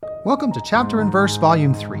Welcome to Chapter and Verse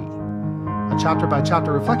Volume 3, a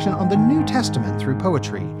chapter-by-chapter reflection on the New Testament through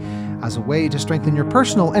poetry, as a way to strengthen your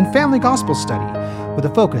personal and family gospel study with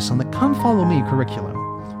a focus on the Come Follow Me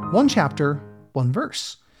curriculum. One chapter, one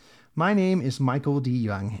verse. My name is Michael D.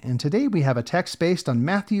 Young, and today we have a text based on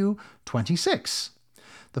Matthew 26.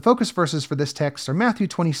 The focus verses for this text are Matthew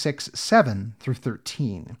 26, 7 through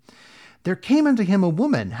 13. There came unto him a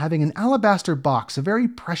woman having an alabaster box of very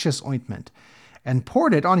precious ointment, and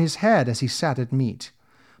poured it on his head as he sat at meat.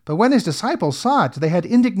 But when his disciples saw it, they had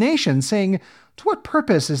indignation, saying, To what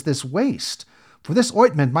purpose is this waste? For this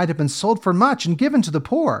ointment might have been sold for much and given to the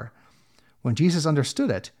poor. When Jesus understood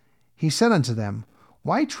it, he said unto them,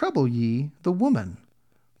 Why trouble ye the woman?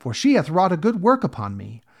 For she hath wrought a good work upon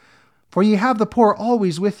me. For ye have the poor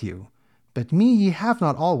always with you, but me ye have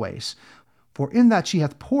not always. For in that she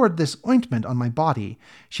hath poured this ointment on my body,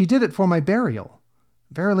 she did it for my burial.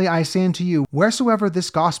 Verily I say unto you, wheresoever this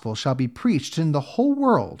gospel shall be preached in the whole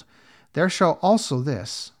world, there shall also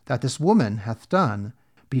this, that this woman hath done,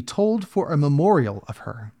 be told for a memorial of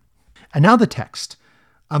her. And now the text,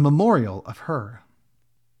 a memorial of her.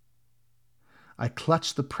 I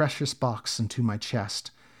clutch the precious box into my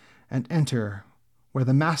chest, and enter where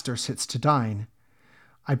the Master sits to dine.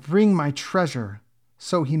 I bring my treasure,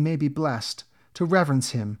 so he may be blessed, to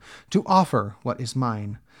reverence him, to offer what is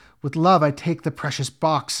mine. With love I take the precious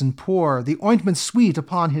box and pour the ointment sweet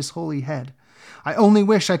upon his holy head. I only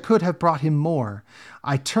wish I could have brought him more.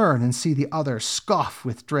 I turn and see the other scoff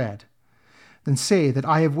with dread. Then say that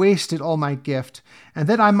I have wasted all my gift, and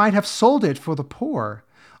that I might have sold it for the poor.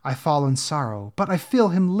 I fall in sorrow, but I feel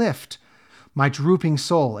him lift my drooping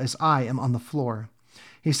soul as I am on the floor.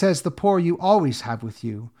 He says, The poor you always have with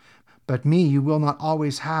you, but me you will not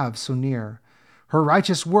always have so near. Her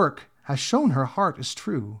righteous work has shown her heart is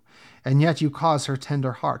true, and yet you cause her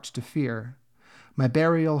tender heart to fear. My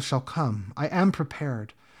burial shall come, I am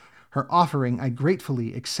prepared. Her offering I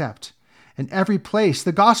gratefully accept. In every place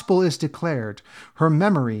the gospel is declared. Her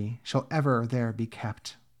memory shall ever there be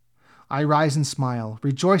kept. I rise and smile,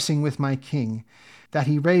 rejoicing with my King, that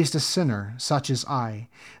he raised a sinner such as I,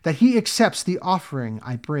 that he accepts the offering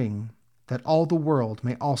I bring, that all the world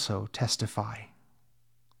may also testify.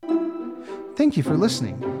 Thank you for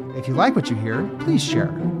listening. If you like what you hear, please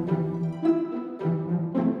share.